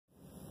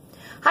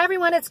Hi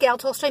everyone, it's Gail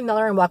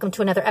Tolstoi-Miller and welcome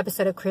to another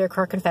episode of Career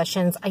Car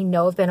Confessions. I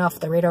know I've been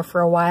off the radar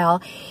for a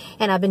while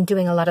and I've been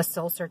doing a lot of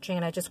soul searching,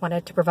 and I just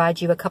wanted to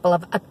provide you a couple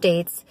of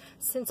updates.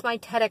 Since my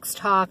TEDx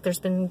talk, there's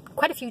been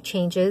quite a few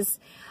changes.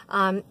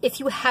 If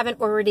you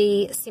haven't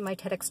already seen my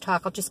TEDx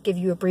talk, I'll just give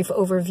you a brief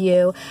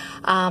overview.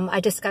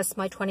 I discussed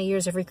my 20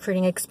 years of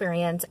recruiting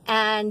experience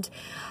and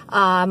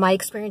my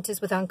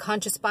experiences with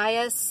unconscious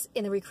bias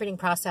in the recruiting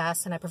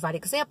process, and I provide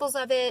examples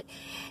of it.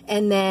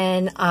 And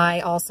then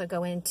I also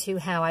go into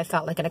how I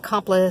felt like an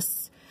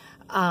accomplice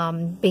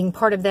being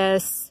part of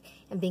this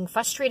and being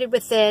frustrated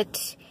with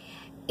it,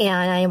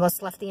 and I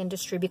almost left the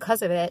industry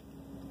because of it.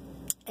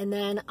 And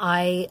then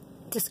I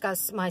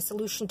discuss my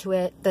solution to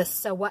it, the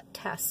so what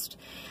test.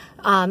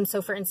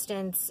 So for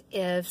instance,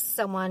 if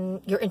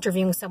you're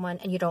interviewing someone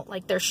and you don't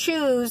like their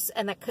shoes,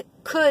 and that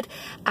could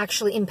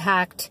actually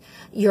impact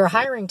your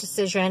hiring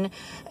decision,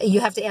 you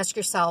have to ask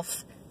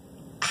yourself,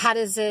 how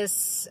does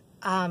this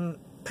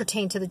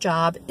pertain to the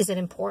job? Is it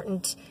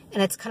important?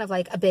 And it's kind of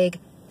like a big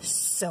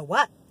so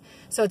what?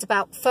 So it's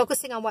about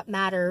focusing on what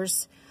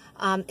matters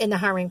in the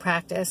hiring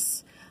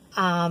practice.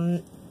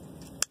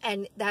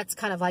 And that's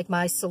kind of like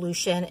my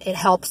solution. It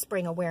helps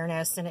bring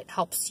awareness and it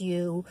helps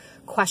you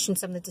question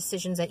some of the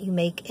decisions that you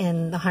make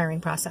in the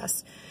hiring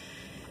process.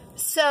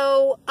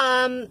 So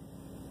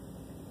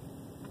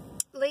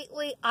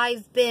lately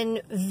I've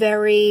been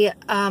very,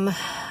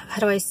 how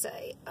do I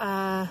say,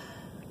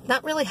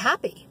 not really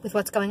happy with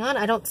what's going on.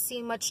 I don't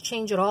see much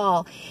change at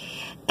all.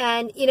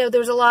 And, you know,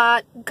 there's a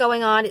lot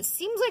going on. It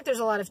seems like there's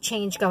a lot of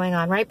change going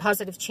on, right?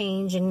 Positive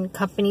change, and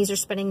companies are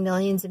spending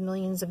millions and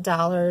millions of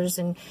dollars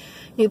and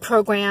new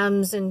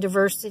programs and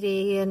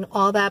diversity and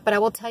all that. But I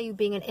will tell you,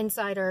 being an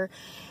insider,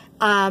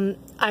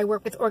 I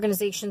work with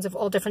organizations of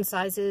all different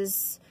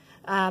sizes,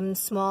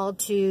 small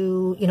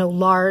to,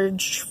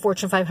 large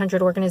Fortune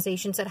 500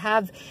 organizations that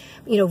have,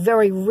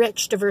 very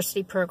rich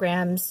diversity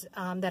programs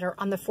that are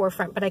on the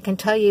forefront. But I can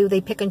tell you,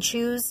 they pick and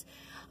choose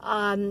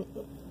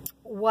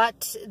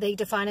what they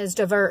define as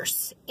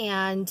diverse,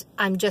 and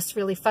I'm just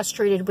really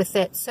frustrated with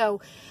it. So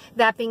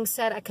that being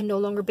said, I can no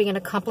longer be an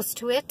accomplice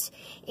to it,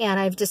 and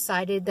I've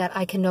decided that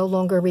I can no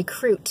longer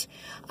recruit.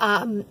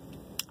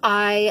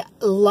 I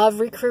love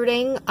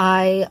recruiting.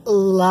 I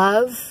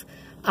love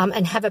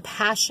and have a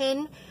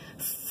passion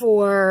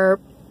for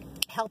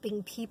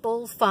helping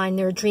people find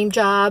their dream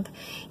job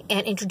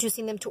and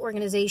introducing them to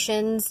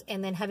organizations,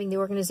 and then having the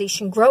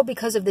organization grow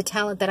because of the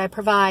talent that I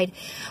provide.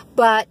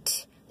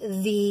 But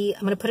I'm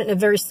going to put it in a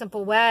very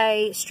simple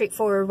way,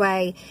 straightforward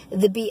way,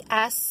 the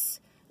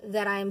BS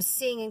that I'm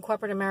seeing in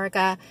corporate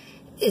America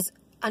is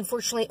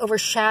unfortunately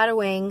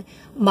overshadowing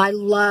my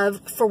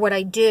love for what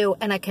I do,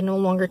 and I can no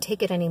longer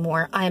take it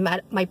anymore. I am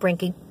at my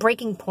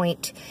breaking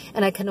point,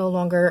 and I can no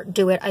longer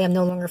do it. I am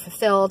no longer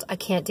fulfilled. I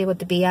can't deal with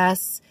the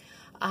BS.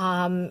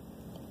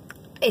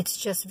 It's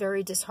just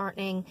very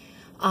disheartening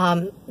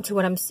to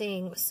what I'm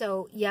seeing.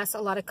 So yes,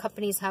 a lot of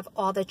companies have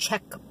all the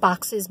check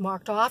boxes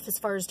marked off as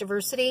far as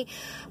diversity,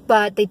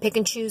 but they pick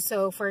and choose.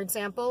 So for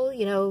example,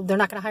 they're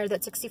not going to hire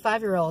that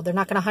 65-year-old. They're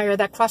not going to hire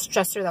that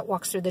cross-dresser that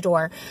walks through the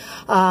door.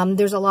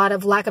 There's a lot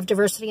of lack of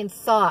diversity in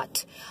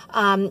thought.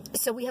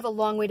 So we have a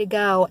long way to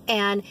go.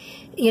 And,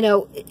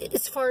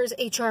 as far as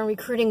HR and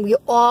recruiting, we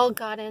all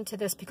got into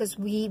this because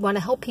we want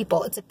to help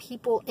people. It's a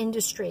people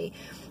industry.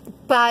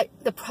 But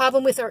the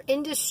problem with our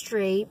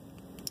industry,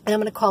 and I'm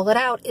going to call it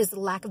out, is the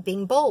lack of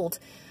being bold.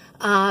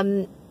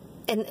 And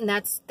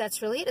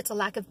that's really it. It's a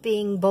lack of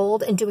being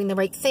bold and doing the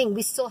right thing.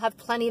 We still have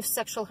plenty of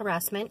sexual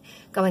harassment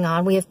going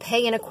on. We have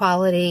pay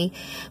inequality.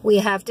 We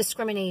have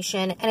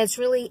discrimination. And it's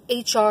really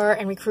HR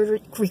and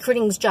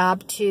recruiting's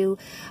job to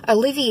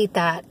alleviate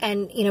that.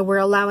 And, we're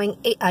allowing,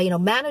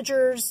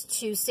 managers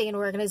to stay in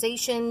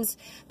organizations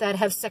that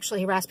have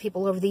sexually harassed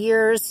people over the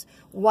years.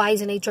 Why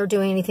isn't HR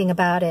doing anything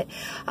about it?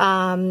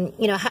 I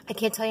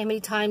can't tell you how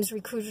many times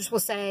recruiters will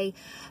say,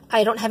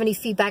 I don't have any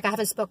feedback. I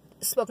haven't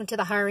spoken to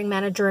the hiring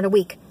manager in a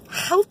week.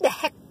 How the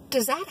heck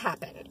does that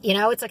happen?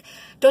 It's like,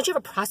 don't you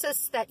have a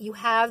process that you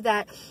have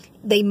that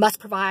they must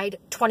provide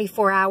within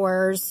 24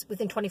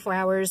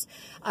 hours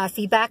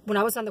feedback? When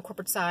I was on the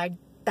corporate side,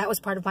 that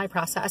was part of my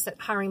process, that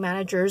hiring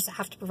managers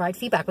have to provide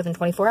feedback within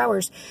 24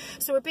 hours.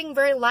 So we're being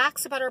very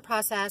lax about our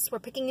process. We're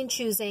picking and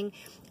choosing,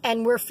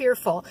 and we're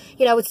fearful.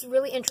 It's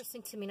really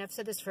interesting to me, and I've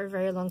said this for a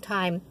very long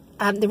time.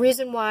 The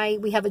reason why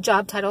we have a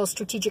job title,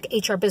 Strategic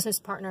HR Business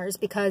Partner, is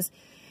because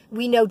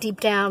we know deep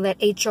down that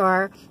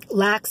HR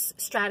lacks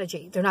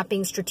strategy. They're not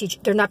being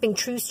strategic. They're not being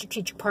true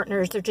strategic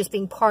partners. They're just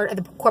being part of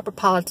the corporate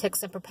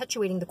politics and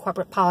perpetuating the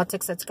corporate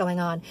politics that's going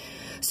on.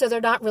 So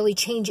they're not really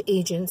change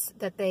agents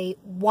that they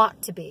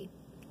want to be.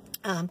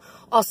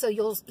 Also,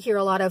 you'll hear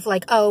a lot of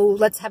like, oh,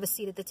 let's have a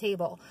seat at the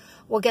table.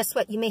 Well, guess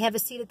what? You may have a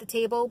seat at the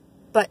table,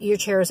 but your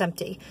chair is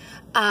empty.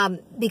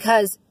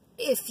 Because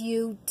if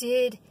you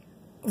did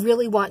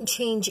really want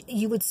change,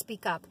 you would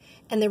speak up.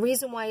 And the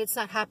reason why it's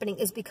not happening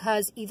is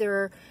because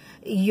either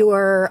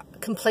you're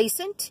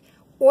complacent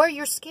or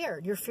you're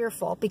scared, you're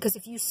fearful. Because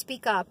if you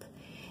speak up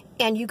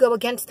and you go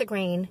against the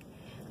grain,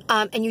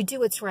 and you do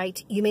what's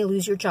right, you may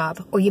lose your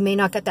job, or you may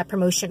not get that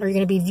promotion, or you're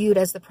going to be viewed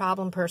as the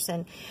problem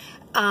person.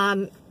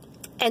 And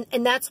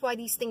that's why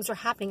these things are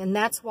happening. And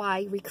that's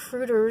why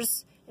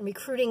recruiters and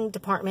recruiting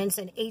departments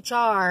and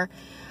HR,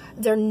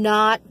 they're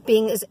not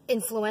being as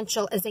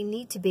influential as they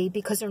need to be,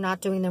 because they're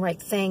not doing the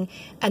right thing,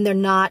 and they're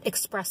not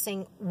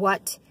expressing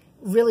what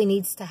really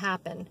needs to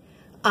happen.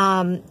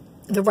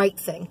 The right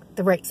thing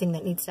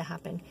that needs to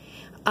happen.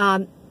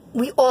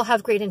 We all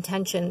have great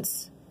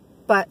intentions,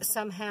 but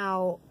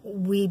somehow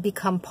we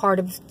become part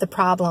of the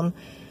problem,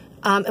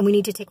 and we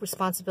need to take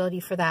responsibility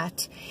for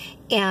that.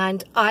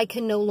 And I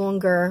can no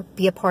longer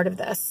be a part of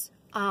this,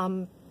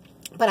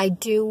 but I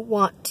do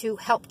want to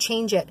help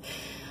change it.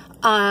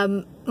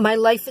 My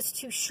life is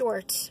too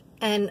short,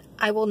 and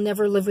I will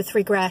never live with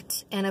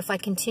regret. And if I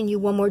continue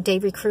one more day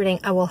recruiting,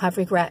 I will have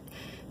regret,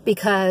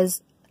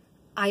 because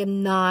I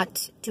am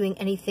not doing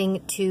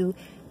anything to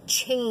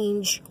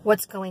change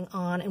what's going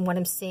on and what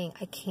I'm seeing.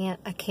 I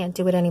can't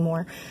do it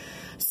anymore.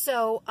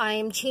 So I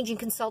am changing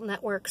Consult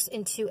Networks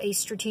into a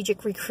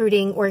strategic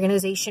recruiting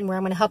organization, where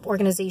I'm going to help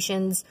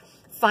organizations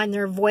find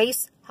their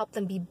voice, help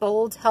them be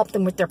bold, help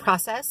them with their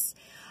process.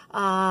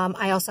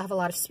 I also have a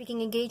lot of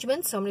speaking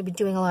engagements, so I'm going to be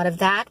doing a lot of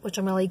that, which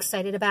I'm really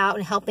excited about,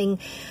 and helping,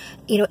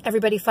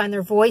 everybody find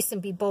their voice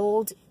and be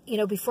bold.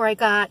 Before I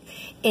got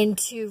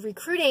into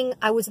recruiting,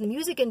 I was in the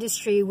music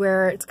industry,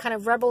 where it's kind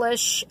of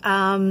rebellish,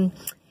 very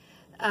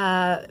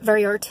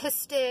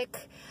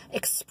artistic,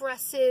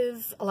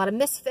 expressive, a lot of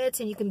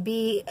misfits, and you can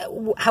be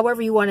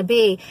however you want to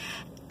be.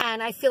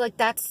 And I feel like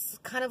that's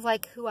kind of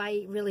like who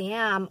I really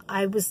am.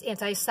 I was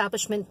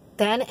anti-establishment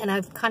then, and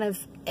I've kind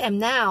of am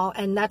now,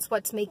 and that's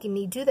what's making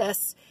me do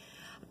this.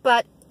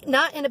 But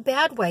not in a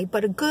bad way,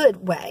 but a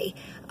good way.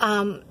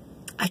 I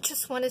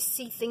just want to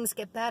see things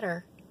get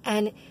better,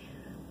 and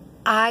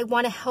I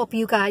want to help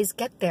you guys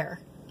get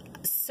there.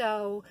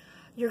 So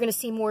you're going to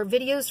see more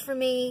videos from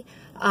me.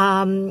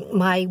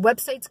 My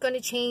website's going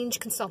to change,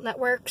 Consult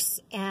Networks,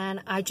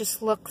 and I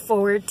just look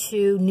forward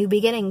to new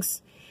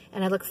beginnings.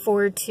 And I look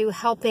forward to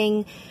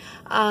helping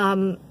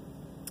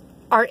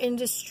our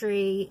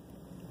industry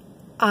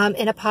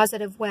in a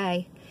positive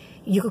way.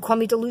 You could call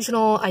me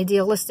delusional,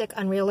 idealistic,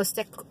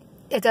 unrealistic.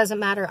 It doesn't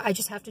matter. I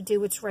just have to do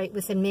what's right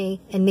within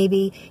me. And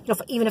maybe,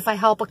 even if I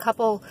help a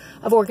couple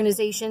of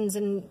organizations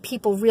and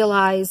people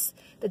realize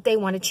that they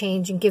want to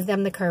change, and give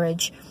them the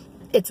courage,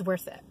 it's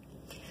worth it.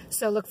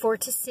 So look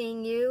forward to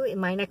seeing you in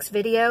my next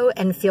video,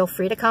 and feel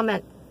free to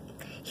comment.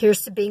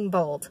 Here's to being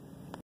bold.